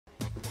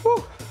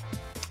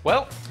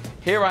Well,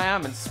 here I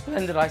am in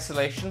splendid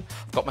isolation.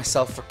 I've got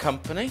myself for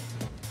company.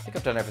 I think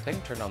I've done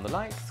everything. Turned on the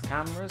lights,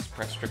 cameras,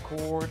 pressed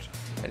record.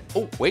 And,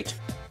 oh, wait.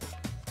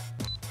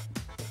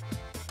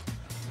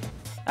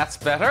 That's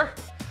better.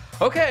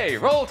 Okay,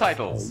 roll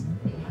titles.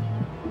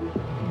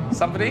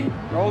 Somebody,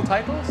 roll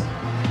titles.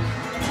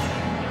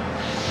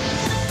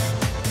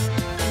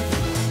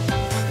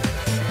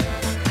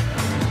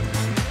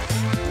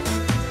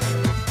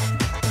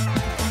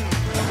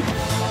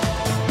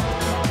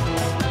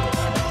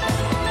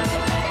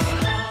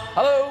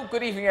 Hello,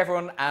 good evening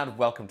everyone, and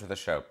welcome to the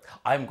show.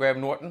 I'm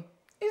Graham Norton.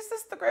 Is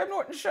this the Graham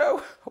Norton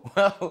Show?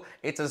 Well,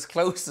 it's as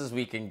close as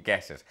we can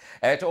get it.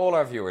 To all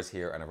our viewers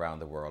here and around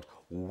the world,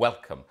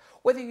 welcome.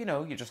 Whether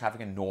you're just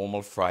having a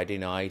normal Friday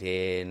night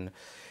in,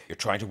 you're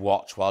trying to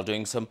watch while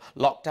doing some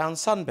lockdown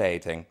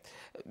sunbathing,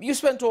 you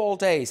spent all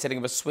day setting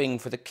up a swing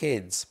for the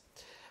kids,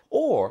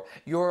 or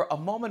you're a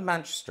mom in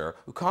Manchester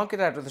who can't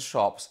get out of the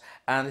shops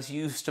and has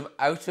used some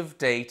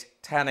out-of-date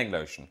tanning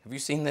lotion. Have you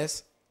seen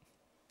this?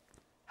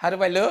 How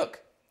do I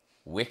look?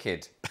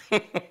 Wicked.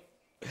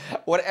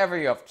 Whatever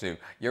you're up to,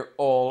 you're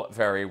all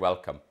very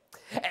welcome.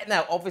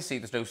 Now, obviously,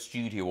 there's no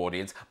studio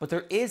audience, but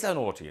there is an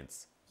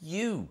audience.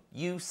 You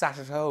sat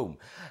at home.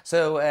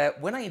 So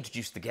when I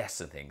introduce the guests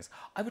and things,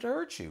 I would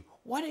urge you,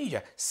 why don't you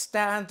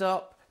stand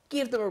up,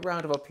 give them a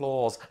round of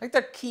applause, like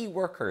they're key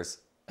workers,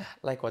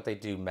 like what they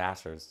do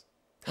matters.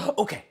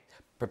 Okay,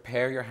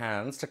 prepare your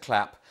hands to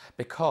clap,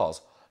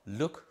 because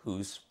look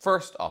who's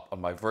first up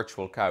on my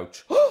virtual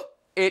couch.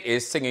 It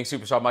is singing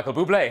superstar Michael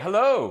Bublé.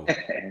 Hello.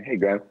 Hey,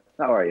 Graham.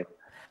 How are you?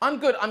 I'm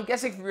good. I'm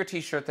guessing from your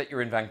t-shirt that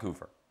you're in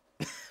Vancouver.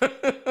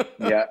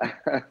 Yeah,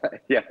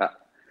 yeah.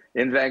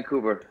 In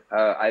Vancouver.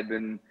 I've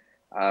been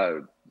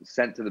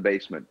sent to the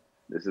basement.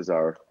 This is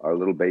our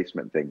little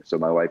basement thing. So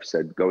my wife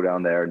said, go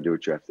down there and do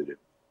what you have to do.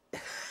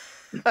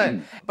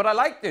 But I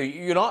like that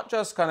you're not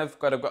just kind of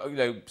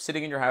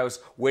sitting in your house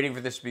waiting for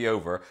this to be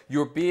over.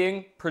 You're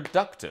being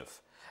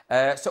productive.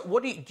 So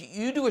what do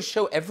you do a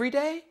show every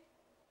day?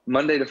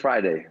 Monday to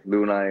Friday,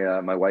 Lou and I,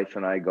 my wife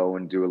and I go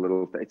and do a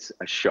little, it's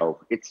a show.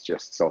 It's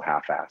just so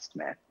half-assed,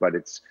 man. But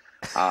it's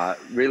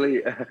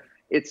really,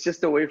 it's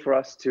just a way for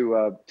us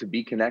to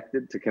be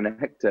connected, to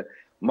connect.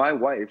 My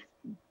wife,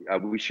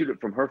 we shoot it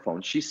from her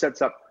phone. She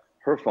sets up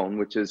her phone,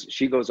 which is,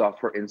 she goes off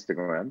her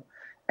Instagram,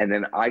 and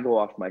then I go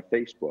off my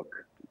Facebook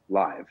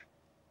Live,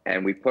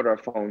 and we put our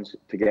phones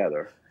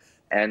together,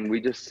 and we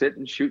just sit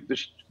and shoot,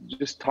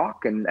 just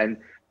talk and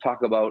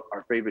talk about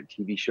our favorite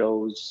TV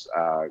shows.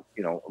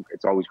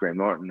 It's always Graham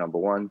Norton,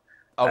 #1.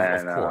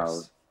 Of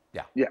course.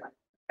 Yeah.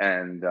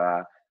 And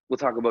we'll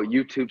talk about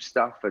YouTube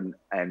stuff and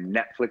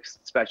Netflix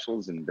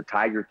specials and The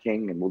Tiger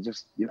King, and we'll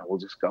just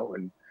go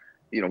and,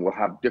 we'll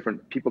have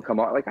different people come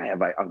on. Like I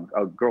have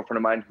a girlfriend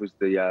of mine who's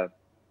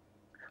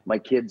my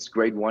kid's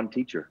grade 1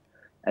 teacher.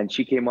 And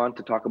she came on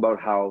to talk about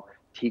how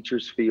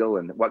teachers feel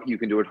and what you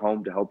can do at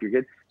home to help your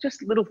kid.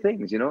 Just little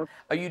things,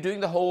 Are you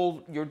doing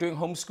you're doing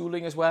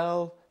homeschooling as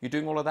well? You're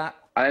doing all of that?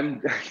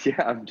 I'm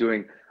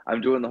doing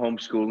the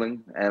homeschooling,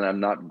 and I'm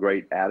not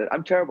great at it.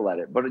 I'm terrible at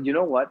it. But you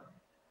know what?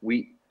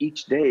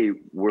 Each day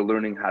we're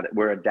learning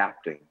we're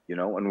adapting,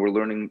 and we're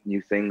learning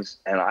new things.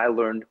 And I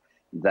learned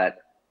that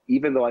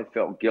even though I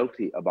felt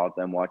guilty about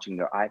them watching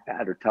their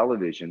iPad or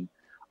television,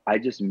 I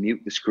just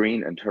mute the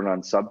screen and turn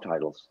on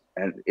subtitles,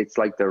 and it's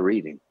like they're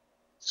reading.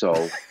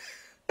 So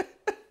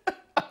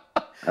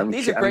I'm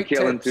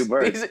killing tips. 2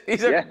 birds.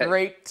 These are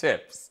great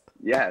tips.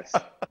 Yes.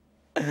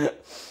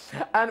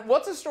 And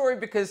what's the story?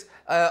 Because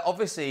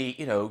obviously,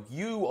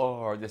 you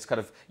are this kind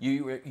of,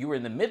 you were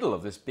in the middle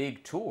of this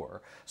big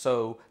tour,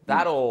 so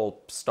that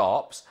all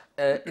stops.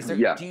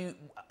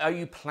 Are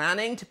you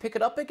planning to pick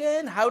it up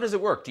again? How does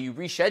it work? Do you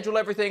reschedule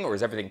everything, or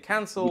is everything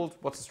cancelled?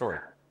 What's the story?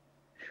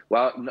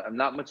 Well,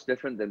 not much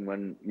different than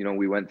when,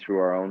 we went through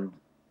our own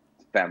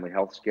family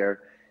health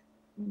scare.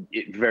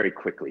 Very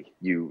quickly,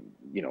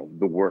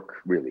 the work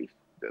really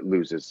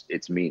loses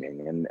its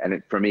meaning.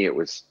 And for me, it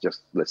was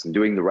just, listen,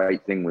 doing the right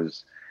thing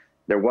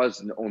there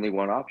was only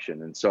one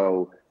option. And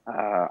so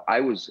I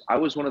was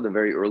one of the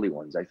very early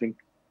ones. I think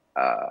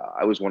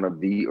I was one of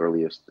the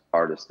earliest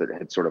artists that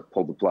had sort of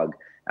pulled the plug,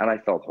 and I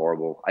felt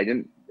horrible.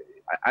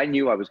 I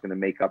knew I was going to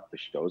make up the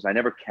shows. I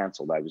never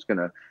canceled.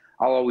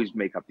 I'll always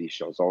make up these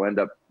shows. I'll end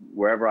up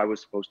wherever I was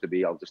supposed to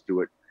be. I'll just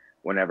do it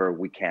whenever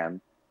we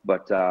can.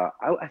 But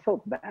I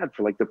felt bad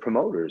for the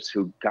promoters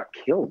who got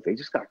killed. They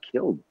just got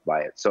killed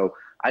by it. So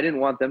I didn't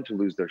want them to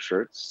lose their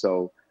shirts.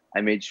 So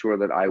I made sure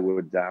that I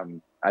would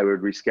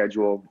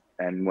reschedule,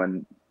 and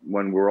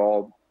when we're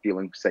all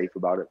feeling safe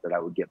about it, that I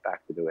would get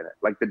back to doing it.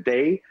 Like the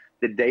day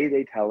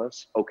they tell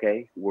us,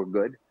 okay, we're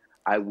good,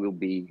 I will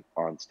be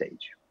on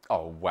stage.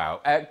 Oh,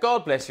 wow.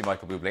 God bless you,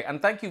 Michael Bublé.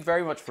 And thank you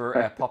very much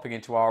for popping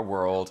into our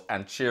world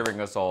and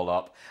cheering us all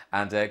up.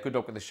 And good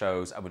luck with the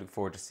shows. And we look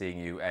forward to seeing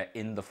you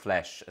in the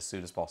flesh as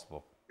soon as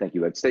possible. Thank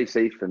you, Ed. Stay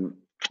safe, and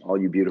all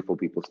you beautiful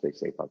people, stay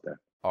safe out there.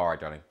 All right,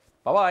 darling.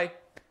 Bye-bye.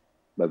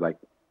 Bye-bye.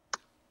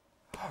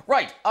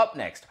 Right, up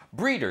next,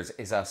 Breeders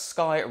is a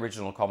Sky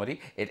original comedy.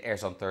 It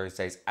airs on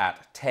Thursdays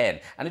at 10,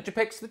 and it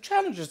depicts the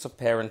challenges of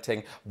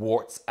parenting,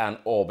 warts and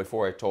all.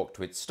 Before I talk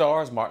to its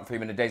stars, Martin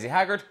Freeman and Daisy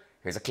Haggard,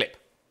 here's a clip.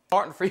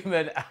 Martin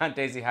Freeman and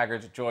Daisy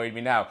Haggard join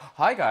me now.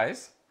 Hi,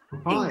 guys.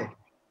 Hi.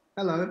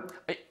 Hello.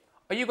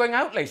 Are you going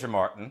out later,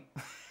 Martin?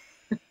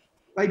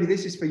 Maybe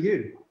this is for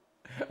you.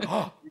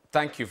 Oh,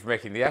 thank you for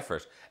making the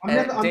effort. I'm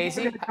never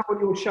Daisy? going to come on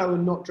your show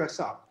and not dress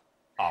up.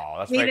 Oh,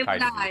 that's very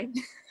kind of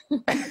you.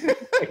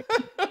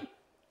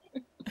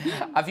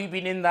 Have you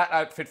been in that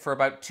outfit for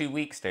about 2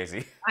 weeks,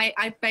 Daisy?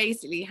 I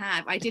basically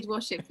have. I did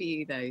wash it for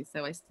you though,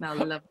 so I smell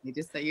lovely,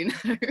 just so you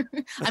know.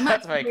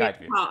 That's very kind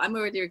of you. Hot. I'm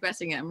already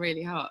regretting it. I'm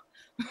really hot.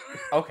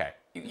 Okay.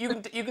 You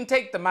can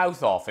take the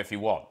mouth off if you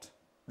want.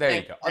 There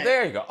you go. Oh,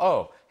 there you go.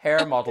 Oh,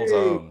 hair model's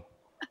own.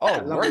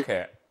 Oh, work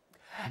it.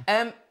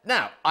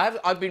 Now,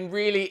 I've been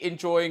really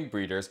enjoying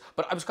Breeders,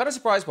 but I was kind of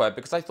surprised by it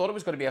because I thought it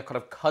was going to be a kind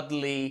of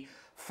cuddly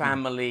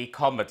family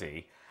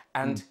comedy,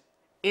 and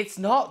it's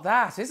not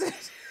that, is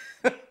it?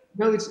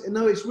 No,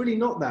 it's really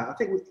not that.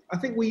 I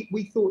think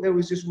we thought there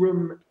was just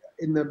room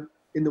in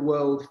the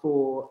world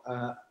for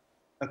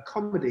a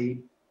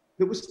comedy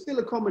that was still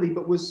a comedy,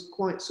 but was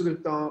quite sort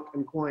of dark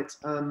and quite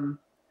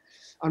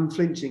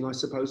unflinching, I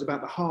suppose,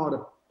 about the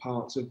harder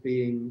parts of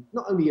being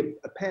not only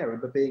a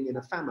parent but being in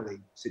a family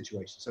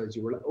situation. So it's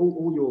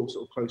all your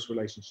sort of close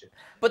relationships.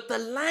 But the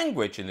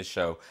language in the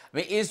show, I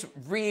mean, is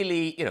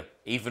really, you know,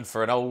 even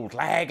for an old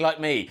lag like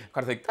me,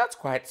 kind of think that's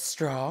quite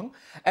strong.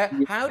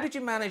 How did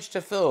you manage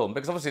to film?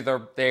 Because obviously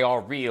they are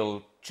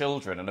real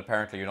children, and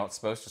apparently you're not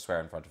supposed to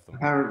swear in front of them.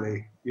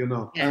 Apparently you're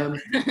not. Yeah.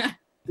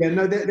 Yeah,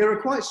 no, there are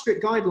quite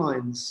strict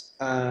guidelines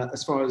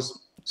as far as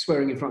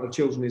swearing in front of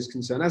children is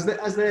concerned, as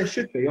there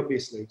should be,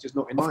 obviously, just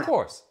not in my house. Of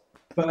course.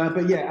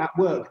 But yeah, at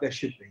work there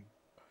should be,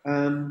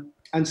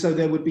 and so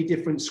there would be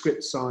different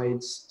script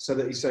sides. So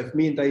if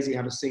me and Daisy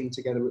have a scene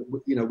together,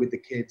 with the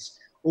kids,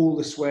 all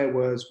the swear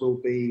words will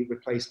be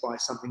replaced by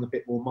something a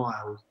bit more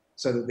mild,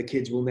 so that the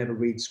kids will never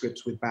read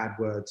scripts with bad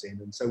words in.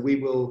 And so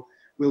we'll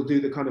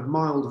do the kind of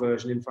mild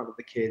version in front of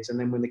the kids, and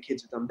then when the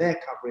kids have done their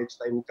coverage,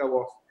 they will go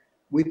off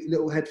with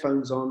little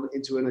headphones on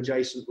into an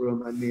adjacent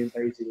room, and me and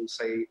Daisy will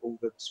say all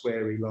the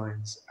sweary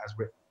lines as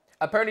written.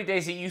 Apparently,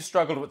 Daisy, you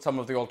struggled with some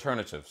of the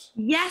alternatives.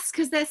 Yes,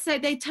 because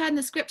they turned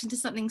the script into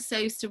something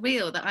so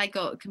surreal that I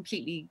got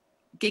completely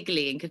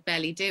giggly and could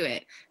barely do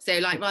it. So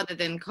like rather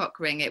than cock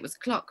ring, it was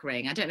clock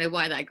ring. I don't know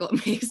why that got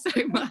me so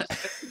much.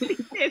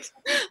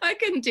 I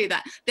couldn't do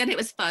that. Then it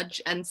was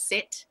fudge and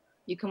sit.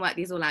 You can work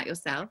these all out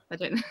yourself. I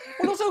don't know.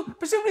 Well, also,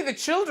 presumably the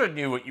children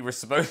knew what you were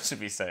supposed to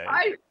be saying.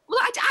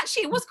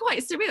 Actually, it was quite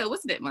surreal,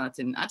 wasn't it,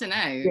 Martin? I don't know.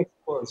 Yes, it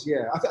was,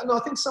 yeah. I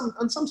think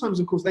sometimes,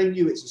 of course, they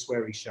knew it's a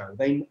sweary show.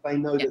 They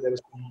know that there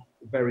was some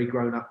very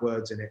grown-up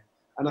words in it.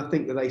 And I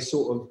think that they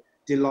sort of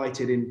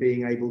delighted in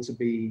being able to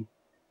be,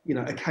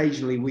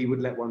 occasionally we would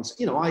let one,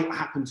 I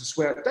happen to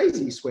swear.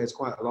 Daisy swears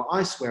quite a lot.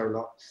 I swear a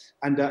lot.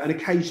 And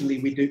occasionally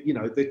we do,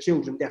 the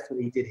children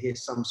definitely did hear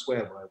some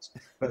swear words,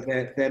 but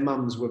their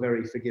mums were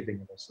very forgiving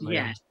of us. And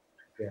Yeah.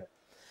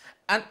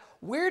 And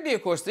weirdly,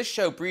 of course, this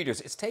show,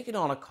 Breeders, it's taken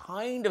on a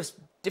kind of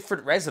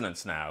different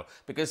resonance now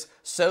because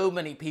so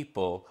many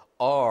people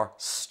are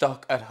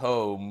stuck at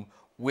home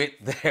with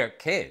their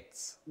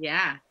kids.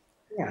 Yeah.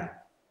 Yeah.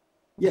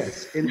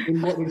 Yes,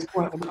 in what is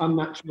quite an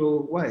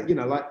unnatural way.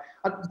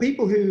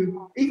 People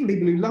who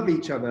love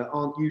each other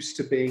aren't used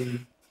to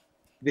being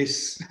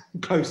this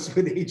close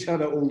with each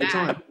other all the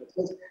time.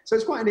 So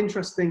it's quite an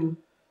interesting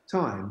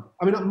time.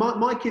 I mean,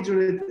 my kids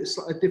are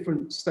at a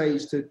different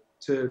stage to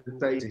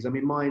Daisy's. I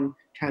mean, mine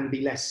can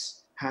be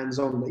less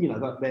hands-on.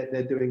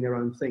 They're doing their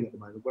own thing at the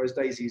moment, whereas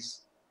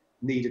Daisy's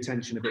need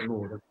attention a bit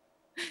more.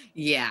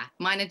 Yeah,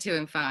 mine are 2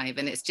 and 5,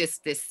 and it's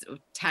just this sort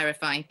of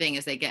terrifying thing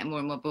as they get more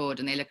and more bored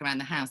and they look around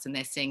the house and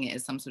they're seeing it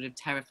as some sort of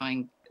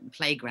terrifying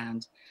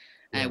playground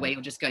where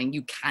you're just going,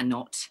 you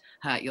cannot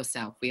hurt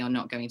yourself. We are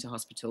not going to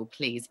hospital.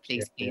 Please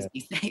be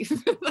safe.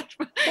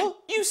 Well,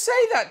 you say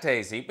that,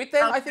 Daisy, but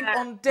then I think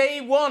on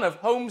day 1 of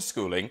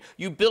homeschooling,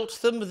 you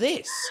built them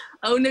this.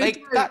 Oh, no.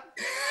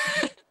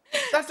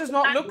 That does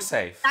not look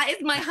safe. That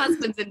is my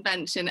husband's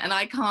invention, and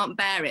I can't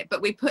bear it.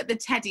 But we put the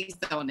teddies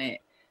on it.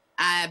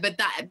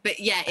 But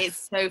yeah,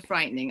 it's so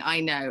frightening. I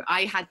know.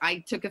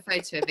 I took a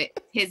photo of it.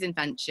 His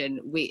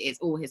invention. It's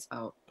all his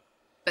fault.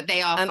 But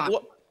they are fine.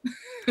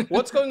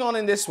 What's going on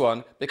in this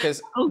one?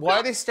 Because why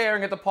are they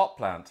staring at the pot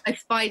plant? A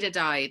spider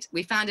died.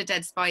 We found a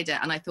dead spider,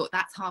 and I thought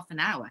that's half an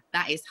hour.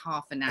 That is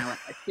half an hour.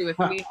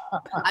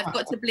 I've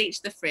got to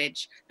bleach the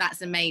fridge.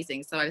 That's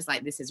amazing. So I was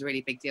like, this is a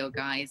really big deal,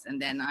 guys. And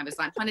then I was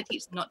like, trying to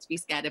teach them not to be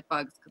scared of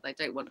bugs because I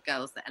don't want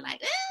girls that are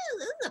like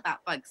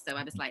about bugs. So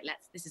I was like,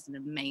 this is an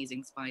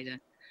amazing spider.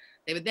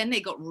 Then they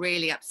got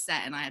really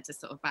upset, and I had to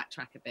sort of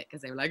backtrack a bit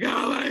because they were like,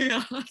 "Oh my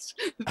gosh,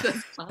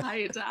 the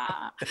spider!"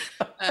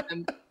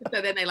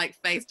 So then they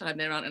FaceTime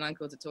their aunt and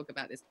uncle to talk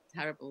about this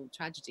terrible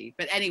tragedy.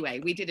 But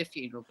anyway, we did a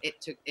funeral.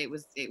 It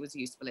was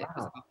useful. It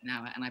was half an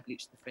hour, and I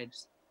bleached the fridge.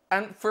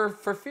 And for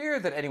fear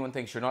that anyone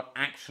thinks you're not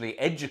actually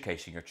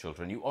educating your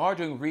children, you are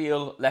doing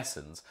real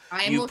lessons.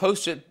 You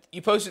posted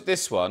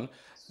this one.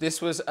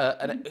 This was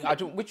I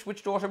don't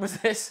which daughter was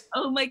this?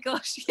 Oh my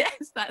gosh,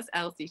 yes, that's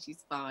Elsie.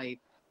 She's 5.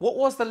 What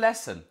was the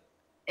lesson?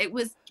 It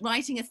was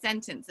writing a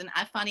sentence, and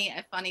a funny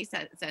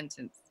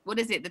sentence. What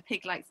is it? The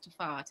pig likes to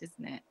fart,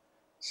 isn't it?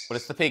 Well,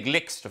 it's the pig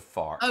licks to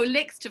fart. Oh,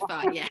 licks to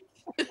fart, yeah.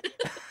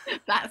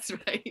 That's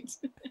right.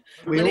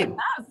 We Well, all- it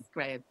does,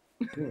 Graham.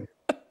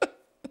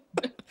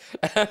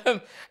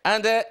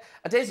 And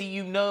Daisy,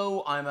 you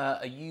know I'm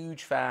a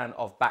huge fan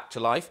of Back to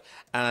Life,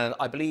 and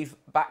I believe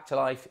Back to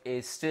Life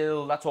is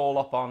still, that's all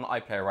up on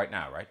iPlayer right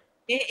now, right?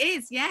 It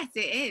is, yes, it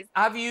is.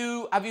 Have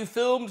you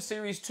filmed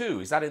series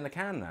 2? Is that in the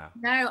can now?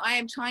 No, I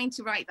am trying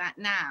to write that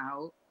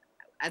now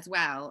as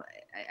well,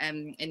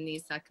 in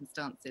these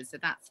circumstances. So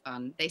that's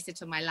fun. They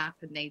sit on my lap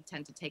and they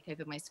tend to take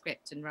over my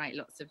script and write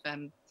lots of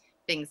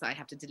things that I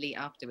have to delete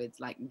afterwards,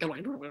 like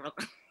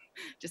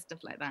just stuff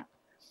like that.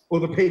 Or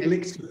the pig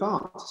licks to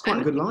fart. It's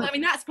quite a good line. I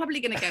mean, that's probably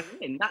going to go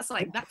in. That's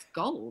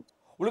gold.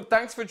 Well, look,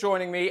 thanks for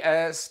joining me.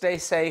 Stay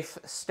safe,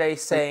 stay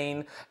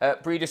sane.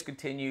 Breeders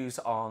continues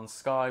on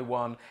Sky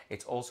One.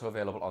 It's also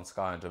available on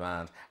Sky On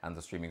Demand and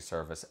the streaming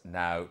service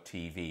Now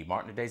TV.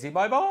 Martin and Daisy,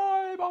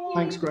 bye-bye. Bye-bye.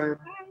 Thanks, Graham.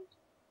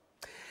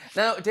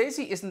 Now,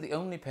 Daisy isn't the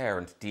only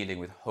parent dealing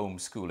with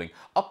homeschooling.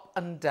 Up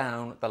and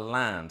down the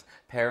land,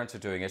 parents are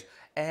doing it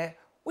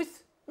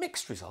with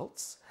mixed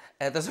results.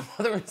 There's a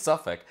mother in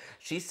Suffolk.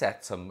 She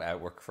set some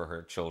work for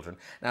her children.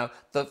 Now,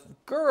 the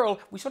girl,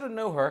 we sort of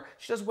know her.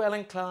 She does well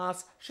in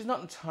class. She's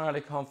not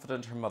entirely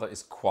confident her mother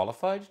is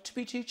qualified to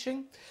be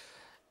teaching.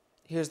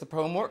 Here's the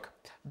poem work.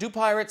 Do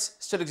pirates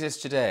still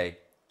exist today?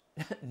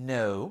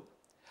 No.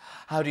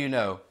 How do you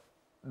know?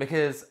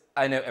 Because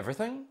I know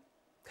everything.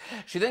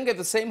 She then gave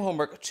the same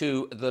homework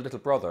to the little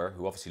brother,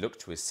 who obviously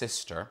looked to his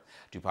sister.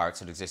 Do pirates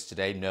still exist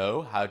today?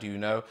 No. How do you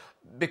know?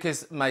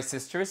 Because my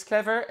sister is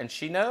clever and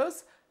she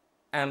knows.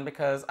 And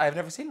because I've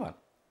never seen one.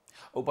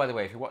 Oh, by the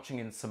way, if you're watching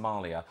in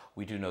Somalia,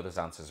 we do know those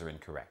answers are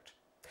incorrect.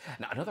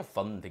 Now, another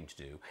fun thing to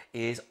do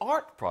is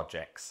art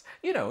projects.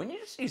 You know, and you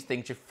just use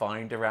things you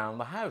find around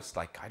the house,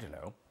 like, I don't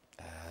know,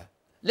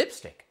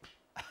 lipstick.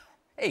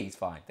 Hey, he's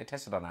fine. They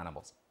tested on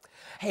animals.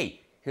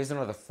 Hey, here's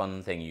another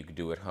fun thing you could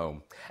do at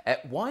home.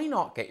 Why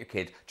not get your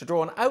kid to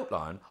draw an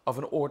outline of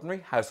an ordinary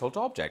household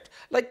object?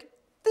 Like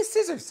this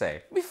scissors, say.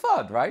 It'd be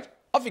fun, right?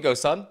 Off you go,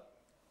 son.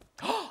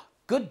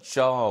 Good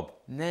job.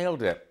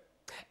 Nailed it.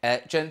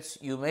 Gents,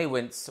 you may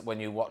wince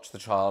when you watch the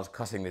child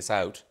cutting this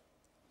out.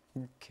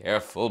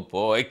 Careful,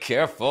 boy,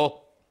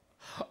 careful.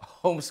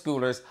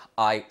 Homeschoolers,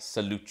 I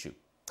salute you.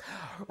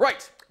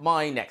 Right,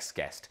 my next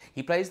guest.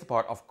 He plays the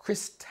part of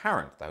Chris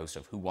Tarrant, the host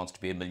of Who Wants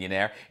to Be a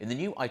Millionaire, in the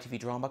new ITV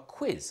drama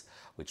Quiz,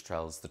 which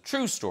tells the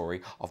true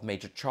story of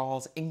Major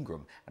Charles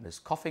Ingram and his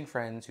coughing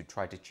friends who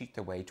tried to cheat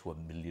their way to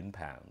 £1 million.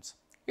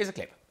 Here's a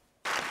clip.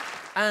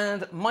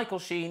 And Michael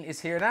Sheen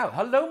is here now.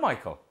 Hello,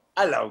 Michael.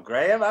 Hello,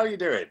 Graham. How are you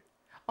doing?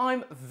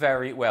 I'm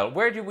very well.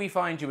 Where did we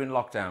find you in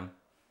lockdown?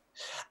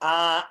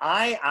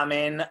 I am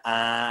in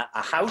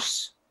a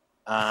house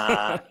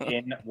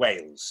in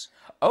Wales.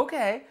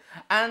 Okay.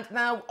 And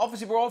now,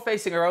 obviously, we're all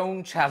facing our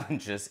own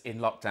challenges in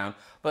lockdown,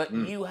 but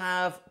you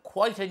have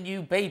quite a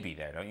new baby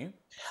there, don't you?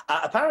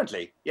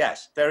 Apparently,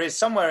 yes. There is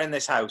somewhere in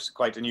this house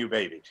quite a new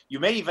baby. You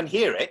may even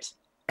hear it.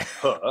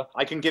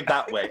 I can give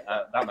that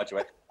much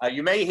away.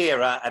 You may hear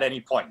her at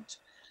any point.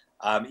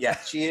 Yeah,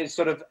 she is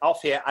sort of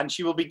off here, and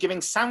she will be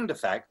giving sound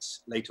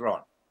effects later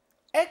on.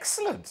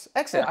 Excellent,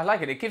 excellent. Yeah. I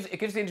like it. It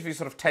gives the interview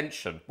sort of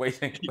tension,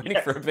 waiting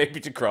for a baby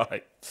to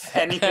cry.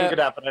 Anything could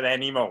happen at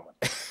any moment.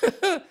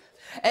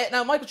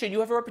 Now, Michael Sheen, you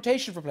have a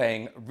reputation for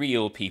playing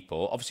real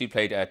people. Obviously, you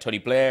played Tony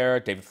Blair,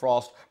 David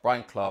Frost,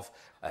 Brian Clough,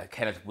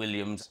 Kenneth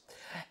Williams.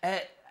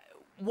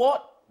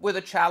 What were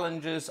the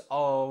challenges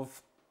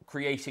of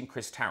creating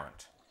Chris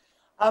Tarrant?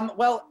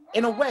 Well,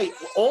 in a way,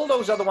 all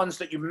those other ones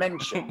that you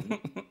mentioned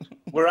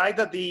were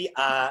either the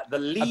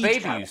lead. A baby,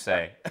 character. you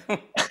say?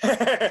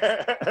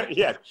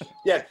 Yes,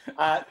 yes.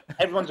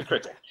 Everyone's a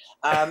critic.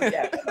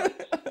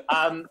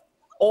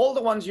 All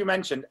the ones you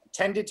mentioned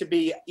tended to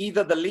be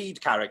either the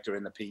lead character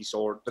in the piece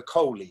or the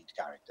co-lead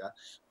character,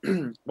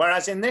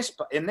 whereas in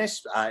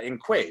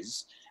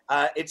Quiz.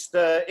 It's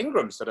the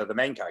Ingrams that are the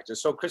main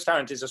characters. So Chris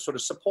Tarrant is a sort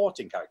of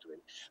supporting character,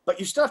 really. But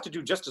you still have to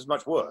do just as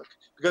much work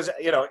because,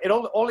 you know,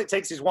 all it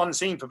takes is one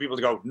scene for people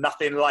to go,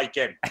 nothing like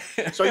him.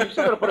 So you've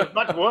still got to put as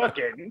much work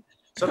in.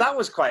 So that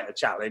was quite a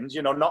challenge,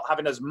 you know, not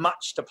having as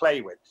much to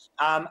play with.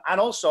 And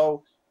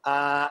also,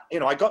 you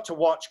know, I got to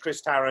watch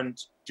Chris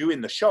Tarrant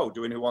doing the show,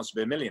 doing Who Wants to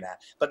Be a Millionaire.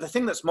 But the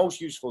thing that's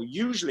most useful,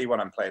 usually when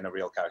I'm playing a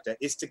real character,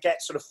 is to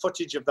get sort of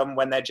footage of them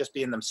when they're just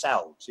being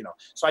themselves, you know.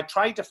 So I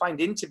tried to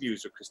find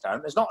interviews with Chris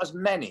Tarrant. There's not as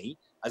many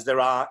as there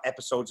are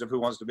episodes of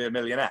Who Wants to Be a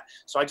Millionaire.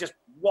 So I just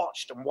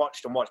watched and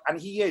watched and watched.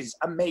 And he is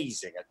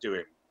amazing at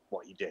doing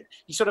what he did.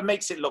 He sort of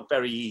makes it look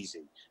very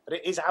easy, but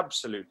it is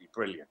absolutely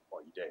brilliant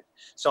what he did.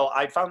 So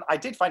I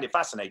did find it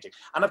fascinating.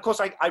 And of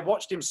course, I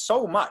watched him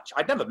so much.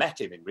 I'd never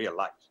met him in real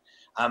life.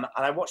 And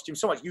I watched him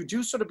so much. You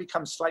do sort of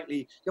become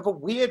you have a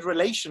weird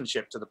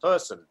relationship to the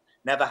person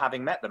never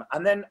having met them.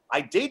 And then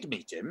I did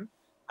meet him.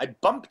 I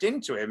bumped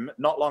into him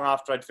not long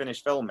after I'd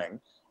finished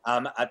filming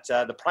at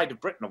the Pride of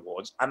Britain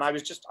Awards, and I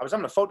was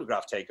having a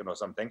photograph taken or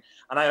something,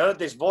 and I heard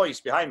this voice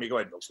behind me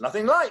going, "Looks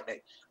nothing like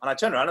me." And I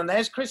turned around, and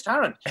there's Chris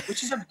Tarrant,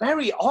 which is a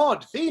very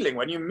odd feeling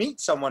when you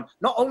meet someone.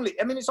 Not only,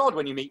 I mean, it's odd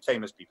when you meet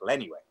famous people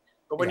anyway,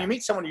 but when you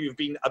meet someone who you've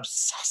been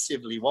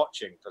obsessively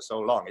watching for so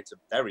long, it's a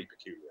very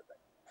peculiar thing.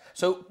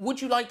 So,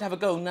 would you like to have a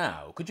go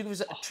now? Could you give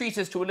us treat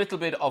us to a little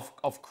bit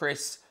of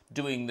Chris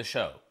doing the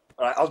show?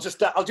 All right,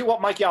 I'll do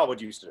what Mike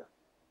Yarwood used to do.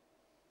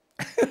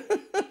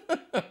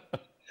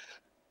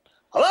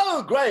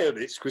 Hello, Graham.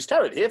 It's Chris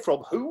Tarrant here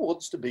from Who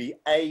Wants to Be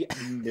a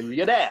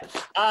Millionaire?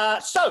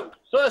 So,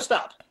 first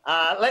up,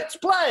 let's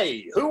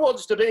play Who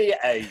Wants to Be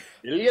a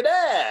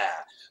Millionaire?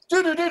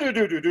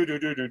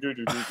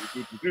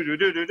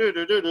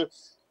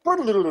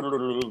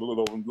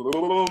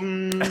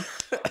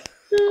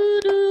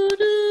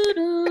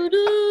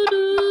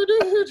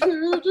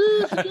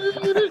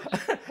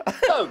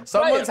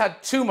 Someone's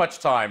had too much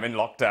time in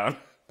lockdown.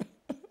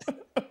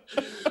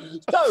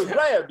 So,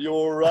 Graham,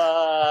 you're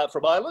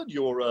from Ireland.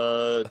 You're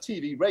a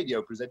TV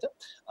radio presenter,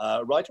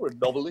 writer and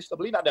novelist, I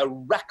believe, and a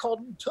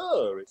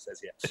raconteur, it says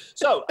here.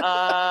 So,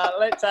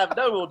 let's have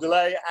no more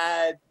delay.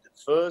 And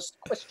first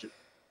question.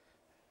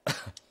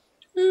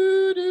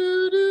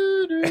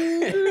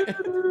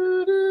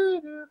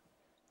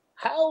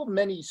 How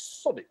many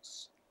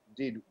sonnets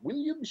did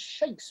William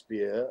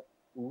Shakespeare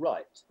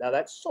write? Now,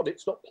 that's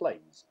sonnets, not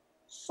plays.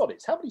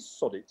 Sonnets. How many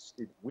sonnets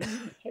did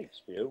William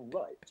Shakespeare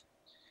write?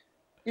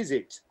 Is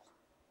it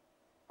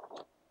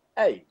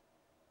A,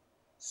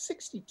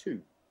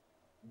 62,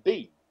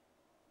 B,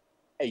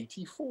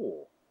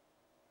 84,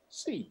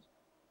 C,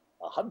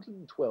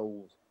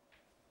 112,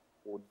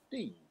 or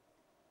D,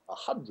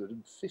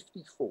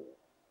 154?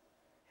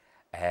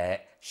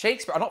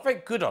 Shakespeare. I'm not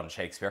very good on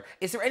Shakespeare.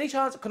 Is there any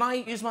chance? Can I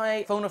use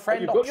my phone a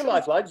friend? You've got your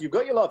lifelines. You've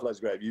got your lifelines,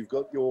 Graham. You've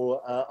got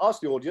your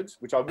ask the audience,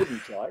 which I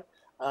wouldn't try.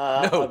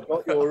 No. I've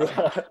got your.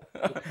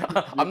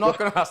 I'm not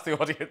going to ask the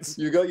audience.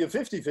 You got your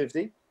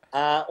 50-50.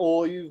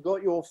 Or you've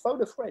got your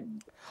phone a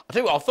friend. I'll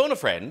tell you what, I'll phone a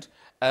friend.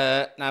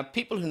 Now,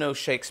 people who know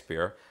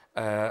Shakespeare,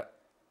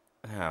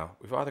 now,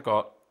 we've either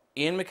got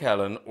Ian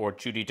McKellen or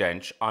Judi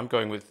Dench. I'm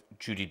going with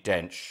Judi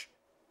Dench.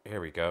 Here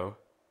we go.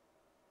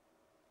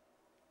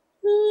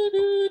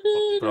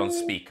 Put on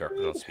speaker,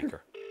 put on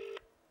speaker.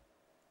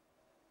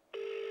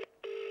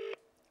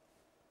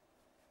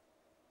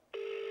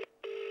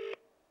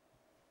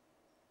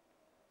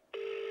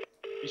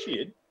 Is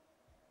she in?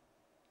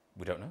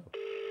 We don't know.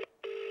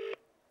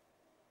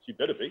 She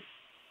better be.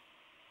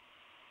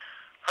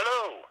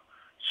 Hello.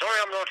 Sorry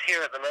I'm not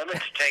here at the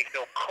moment to take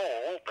your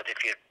call, but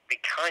if you'd be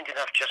kind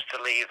enough just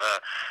to leave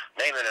a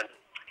name and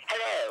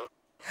Hello.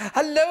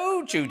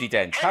 Hello, Judi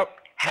Dench.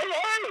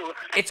 Hello.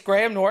 It's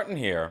Graham Norton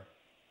here.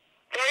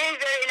 Very,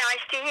 very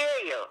nice to hear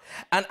you.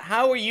 And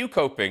how are you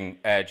coping,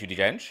 Judi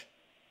Dench?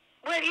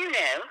 Well, you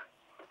know,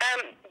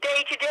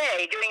 day to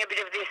day, doing a bit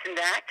of this and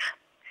that.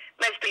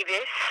 Mostly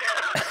this.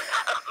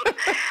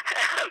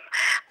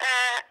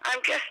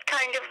 I'm just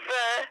kind of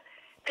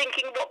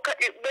thinking,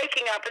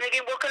 waking up and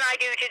thinking, what can I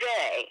do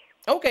today?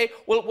 Okay,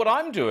 well, what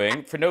I'm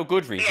doing, for no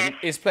good reason,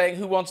 is playing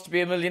Who Wants to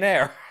Be a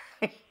Millionaire.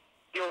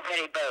 You're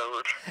very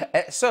bold.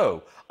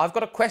 So, I've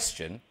got a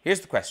question. Here's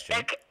the question.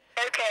 Okay.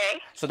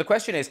 So the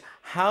question is,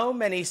 how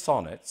many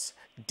sonnets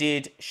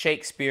did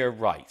Shakespeare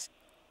write?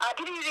 I'll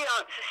give you the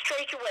answer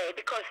straight away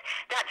because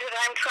that's what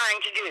I'm trying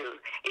to do,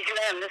 is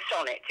learn the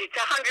sonnets. It's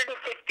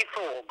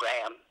 154,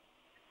 Graham.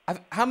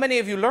 How many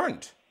have you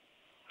learned?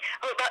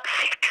 Oh, about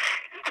 6.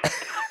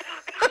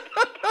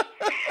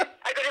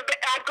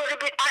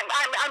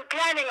 I'm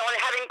planning on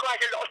having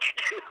quite a lot to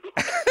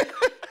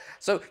do.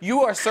 So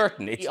you are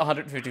certain it's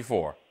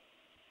 154?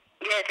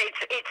 Yes,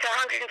 it's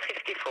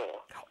 154.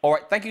 All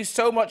right, thank you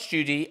so much,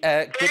 Judi.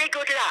 Very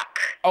good luck.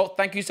 Oh,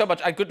 thank you so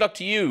much, and good luck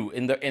to you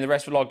in the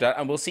rest of lockdown,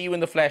 and we'll see you in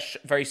the flesh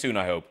very soon,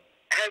 I hope.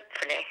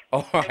 Hopefully.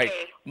 All right.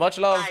 Okay. Much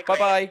love. Bye,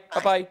 Bye-bye.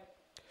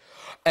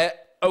 Bye-bye.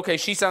 Okay,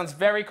 she sounds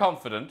very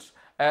confident,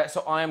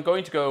 so I am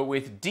going to go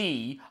with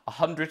D,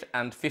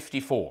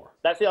 154.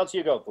 That's the answer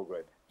you're going for,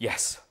 Graham?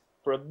 Yes.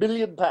 For £1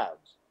 million?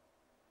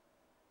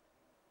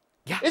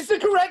 Yeah. It's the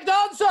correct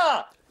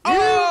answer!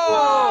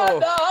 Oh! You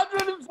won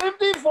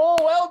 154.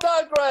 Well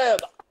done, Graham.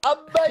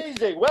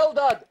 Amazing. Well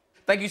done.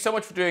 Thank you so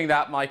much for doing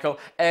that, Michael.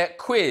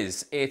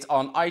 Quiz. It's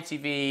on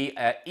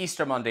ITV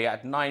Easter Monday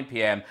at 9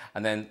 p.m.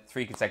 and then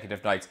 3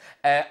 consecutive nights.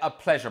 A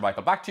pleasure,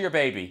 Michael. Back to your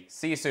baby.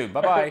 See you soon.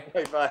 Bye-bye.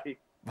 Bye-bye.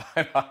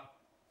 Bye-bye.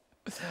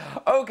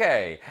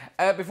 Okay,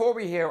 before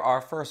we hear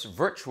our first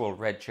virtual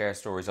red chair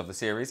stories of the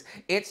series,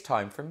 it's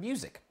time for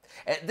music.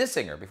 This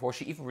singer, before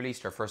she even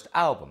released her first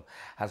album,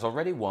 has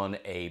already won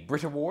a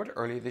Brit Award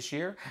earlier this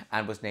year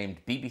and was named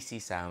BBC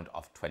Sound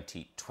of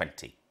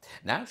 2020.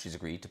 Now she's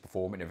agreed to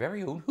perform in her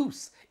very own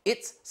house.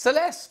 It's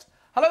Celeste.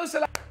 Hello,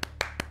 Celeste.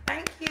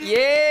 Thank you.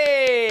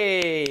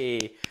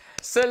 Yay!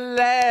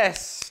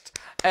 Celeste.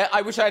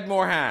 I wish I had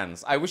more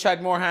hands. I wish I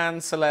had more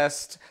hands,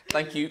 Celeste.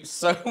 Thank you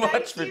so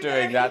much for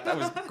doing that. That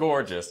was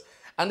gorgeous.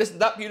 And listen,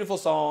 that beautiful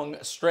song,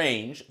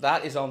 Strange,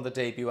 that is on the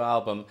debut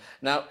album.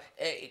 Now,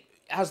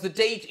 has the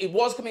date, it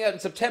was coming out in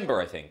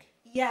September, I think.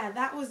 Yeah,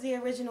 that was the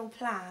original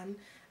plan.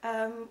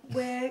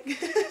 We're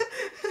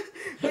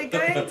we're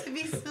going to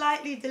be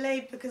slightly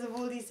delayed because of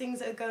all these things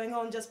that are going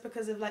on, just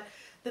because of like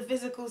the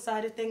physical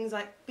side of things,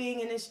 like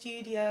being in a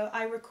studio.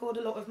 I record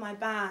a lot of my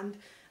band,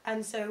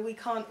 and so we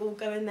can't all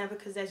go in there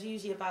because there's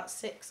usually about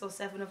 6 or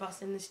 7 of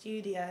us in the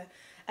studio.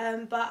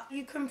 But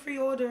you can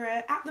pre-order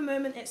it. At the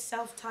moment it's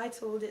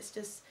self-titled, it's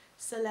just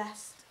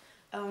Celeste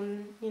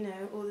on, you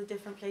know, all the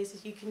different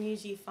places you can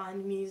usually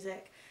find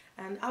music.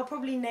 And I'll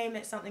probably name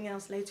it something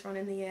else later on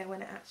in the year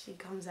when it actually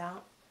comes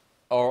out.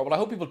 Or, well, I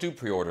hope people do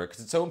pre-order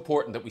because it's so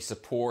important that we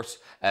support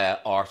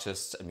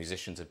artists and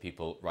musicians and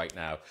people right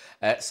now.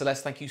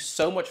 Celeste, thank you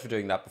so much for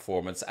doing that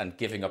performance and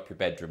giving up your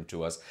bedroom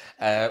to us.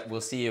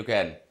 We'll see you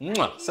again.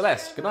 Mwah.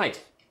 Celeste, good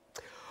night.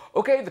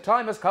 Okay, the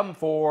time has come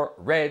for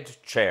red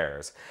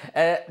chairs.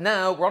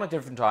 Now, we're on a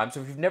different time,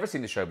 so if you've never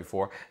seen the show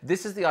before,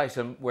 this is the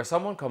item where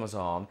someone comes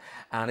on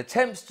and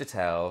attempts to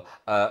tell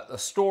a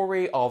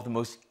story of the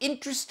most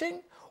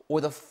interesting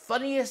or the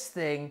funniest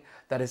thing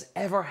that has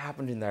ever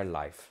happened in their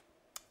life.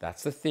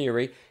 That's the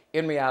theory.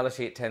 In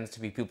reality, it tends to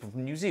be people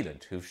from New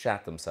Zealand who've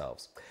shat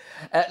themselves.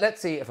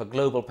 Let's see if a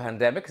global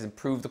pandemic has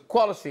improved the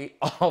quality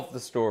of the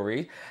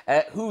story.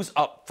 Who's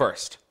up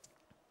first?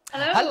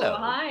 Hello. Hello.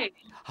 Hi.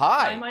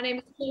 Hi. My name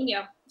is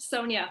Sonia.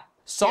 Sonia.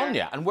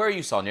 Yeah. And where are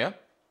you, Sonia?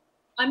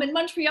 I'm in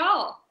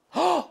Montreal.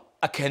 Oh,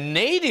 a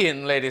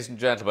Canadian, ladies and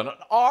gentlemen. An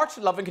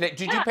art-loving Canadian.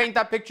 Did you paint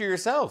that picture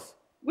yourself?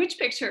 Which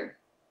picture?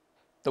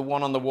 The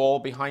one on the wall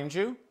behind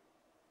you?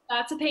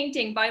 That's a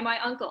painting by my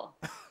uncle.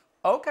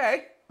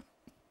 Okay.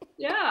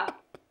 Yeah.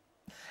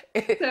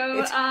 It's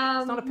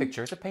not a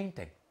picture, it's a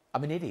painting.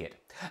 I'm an idiot.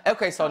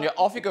 Okay, Sonia,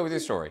 off you go with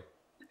your story.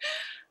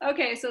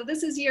 Okay, so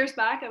this is years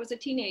back. I was a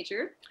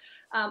teenager.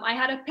 I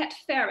had a pet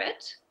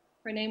ferret.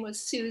 Her name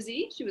was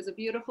Susie. She was a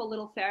beautiful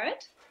little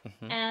ferret.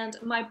 And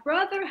my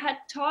brother had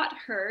taught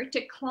her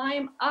to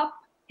climb up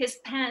his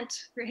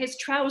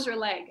trouser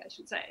leg, I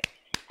should say.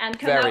 And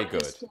come Very out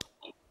good.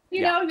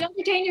 You know, you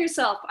entertain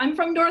yourself. I'm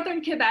from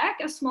northern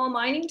Quebec, a small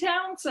mining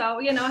town. So,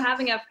 you know,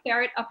 having a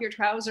ferret up your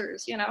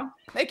trousers, you know.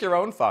 Make your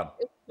own fun.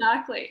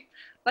 Exactly.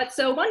 But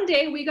so one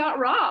day we got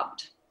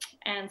robbed.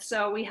 And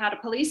so we had a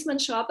policeman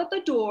show up at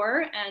the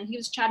door and he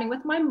was chatting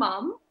with my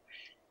mom.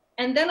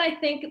 And then I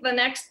think the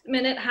next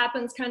minute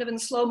happens kind of in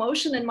slow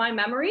motion in my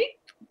memory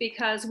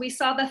because we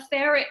saw the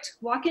ferret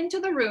walk into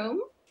the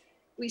room.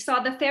 We saw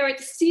the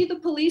ferret see the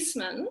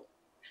policeman.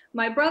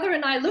 My brother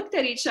and I looked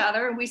at each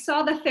other and we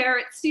saw the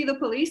ferret see the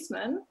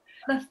policeman.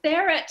 The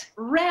ferret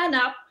ran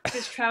up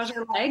his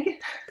trouser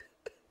leg.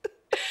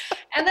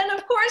 And then,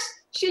 of course,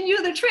 she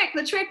knew the trick.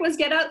 The trick was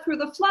get out through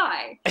the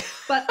fly.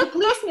 But the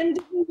policeman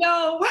didn't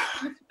know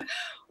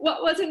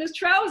what was in his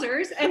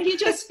trousers, and he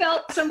just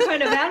felt some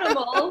kind of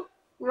animal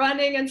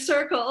running in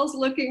circles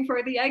looking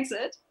for the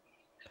exit.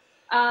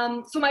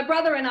 So my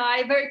brother and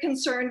I, very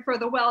concerned for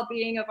the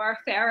well-being of our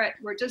ferret,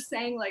 were just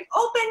saying like,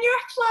 open your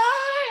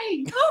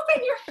fly,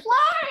 open your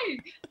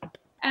fly.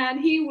 And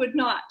he would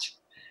not.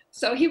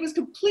 So he was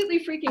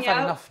completely freaking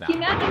out. Enough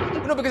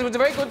now. No, because it was a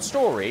very good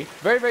story,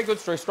 very, very good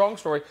story, strong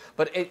story,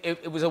 but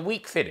it was a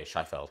weak finish,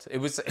 I felt. It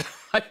was,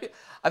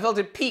 I felt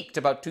it peaked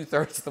about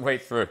 2/3 of the way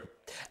through.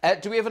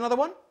 Do we have another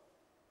one?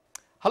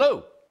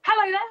 Hello.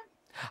 Hello there.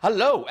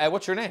 Hello,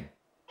 what's your name?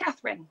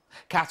 Catherine.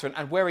 Catherine,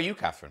 and where are you,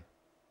 Catherine?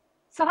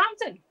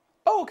 Southampton.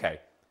 Oh,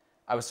 okay.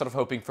 I was sort of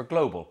hoping for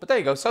global, but there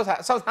you go.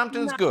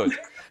 Southampton's good.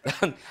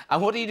 And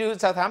what do you do in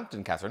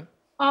Southampton, Catherine?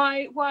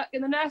 I work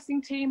in the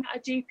nursing team at a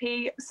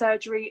GP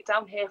surgery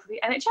down here for the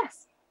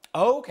NHS.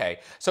 Oh, okay.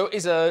 So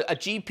is a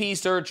GP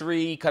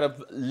surgery kind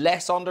of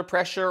less under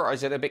pressure, or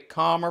is it a bit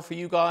calmer for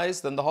you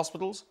guys than the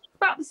hospitals?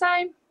 About the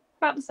same.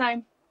 About the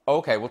same.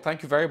 Okay, well,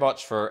 thank you very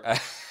much for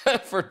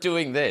for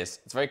doing this.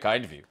 It's very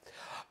kind of you.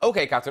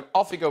 Okay, Catherine,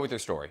 off you go with your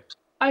story.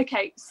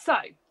 Okay, so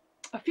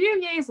a few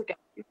years ago,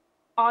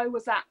 I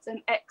was at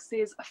an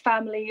ex's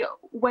family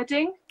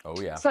wedding. Oh,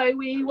 yeah. So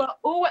we were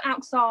all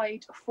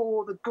outside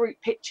for the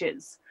group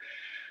pictures.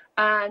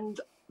 And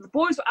the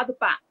boys were at the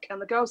back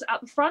and the girls were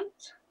at the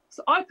front.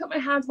 So I put my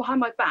hands behind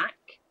my back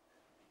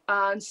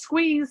and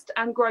squeezed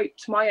and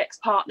groped my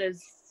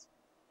ex-partner's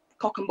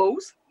cock and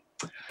balls.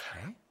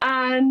 Okay.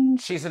 And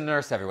she's a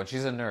nurse, everyone.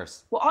 She's a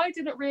nurse. What I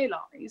didn't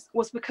realise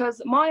was because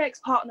my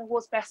ex-partner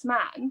was best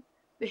man,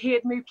 that he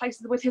had moved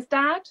places with his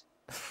dad.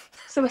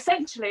 So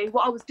essentially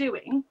what I was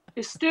doing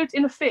is stood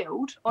in a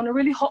field on a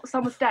really hot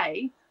summer's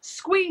day,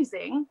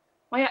 squeezing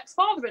my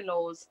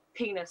ex-father-in-law's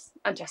penis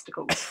and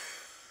testicles.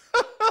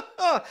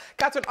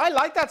 Catherine, I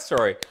like that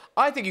story.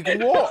 I think you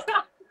can walk.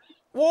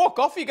 Walk,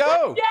 off you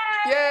go.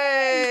 Yay!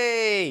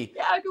 Yay!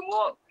 Yeah, I can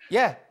walk.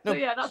 Yeah. No, so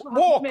yeah, that's what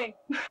happened to me.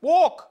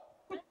 Walk.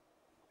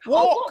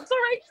 Walk. Oh, walk,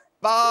 sorry.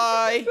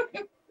 Bye.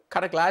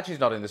 Kind of glad she's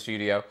not in the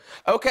studio.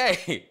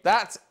 Okay,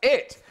 that's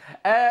it.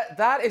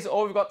 That is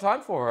all we've got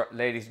time for,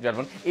 ladies and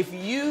gentlemen. If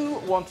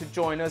you want to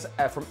join us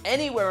from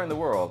anywhere in the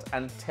world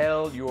and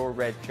tell your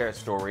red chair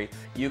story,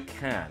 you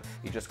can.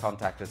 You just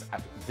contact us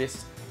at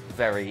this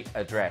very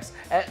address.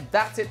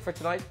 That's it for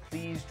tonight.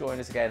 Please join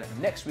us again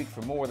next week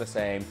for more of the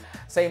same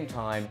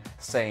time,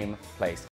 same place.